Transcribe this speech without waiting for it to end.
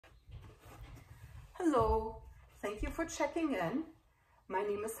Hello, thank you for checking in. My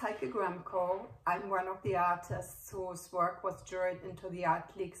name is Heike Gramckow. I'm one of the artists whose work was joined into the Art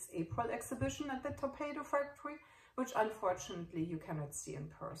League's April exhibition at the Torpedo Factory, which unfortunately you cannot see in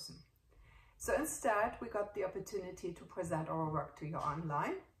person. So instead, we got the opportunity to present our work to you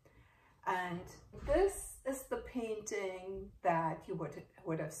online. And this is the painting that you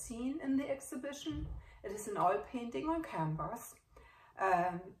would have seen in the exhibition. It is an oil painting on canvas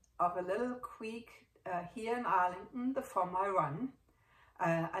of a little creek here in Arlington, the 4 Mile Run.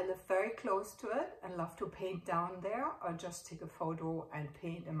 I live very close to it and love to paint down there or just take a photo and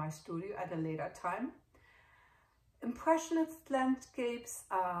paint in my studio at a later time. Impressionist landscapes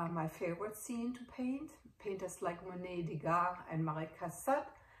are my favorite scene to paint. Painters like Monet, Degas and Marie Cassatt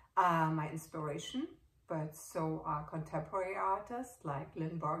are my inspiration, but so are contemporary artists like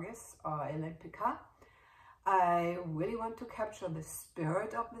Lynn Borges or Hélène Picard. I really want to capture the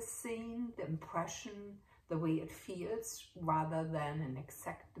spirit of the scene, the impression, the way it feels, rather than an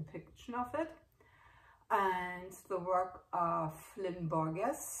exact depiction of it. And the work of Lynn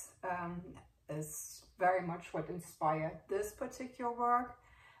Borges is very much what inspired this particular work.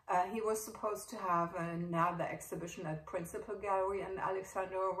 He was supposed to have another exhibition at Principal Gallery in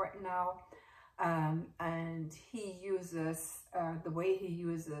Alexandria right now. And he uses, the way he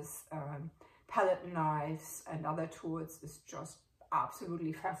uses palette knives and other tools is just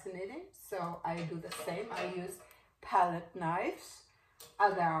absolutely fascinating. So I do the same. I use palette knives,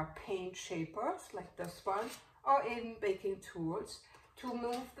 other paint shapers like this one, or even baking tools to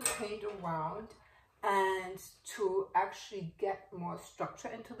move the paint around and to actually get more structure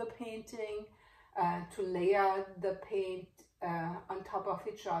into the painting, to layer the paint on top of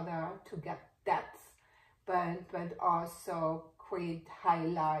each other to get depth, but also create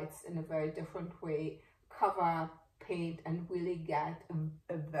highlights in a very different way, cover, paint, and really get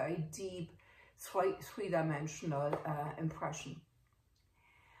a very deep three-dimensional impression.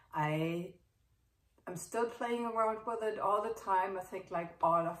 I'm still playing around with it all the time. I think like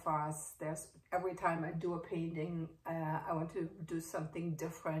all of us, every time I do a painting, I want to do something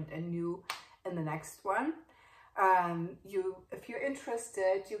different and new in the next one. If you're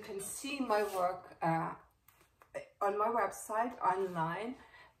interested, you can see my work on my website online.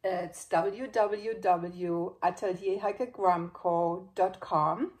 It's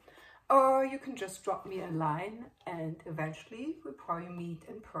www.atelierheikegramckow.com, or you can just drop me a line and eventually we'll probably meet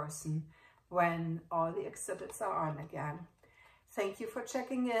in person when all the exhibits are on again. Thank you for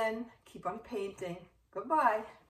checking in. Keep on painting. Goodbye.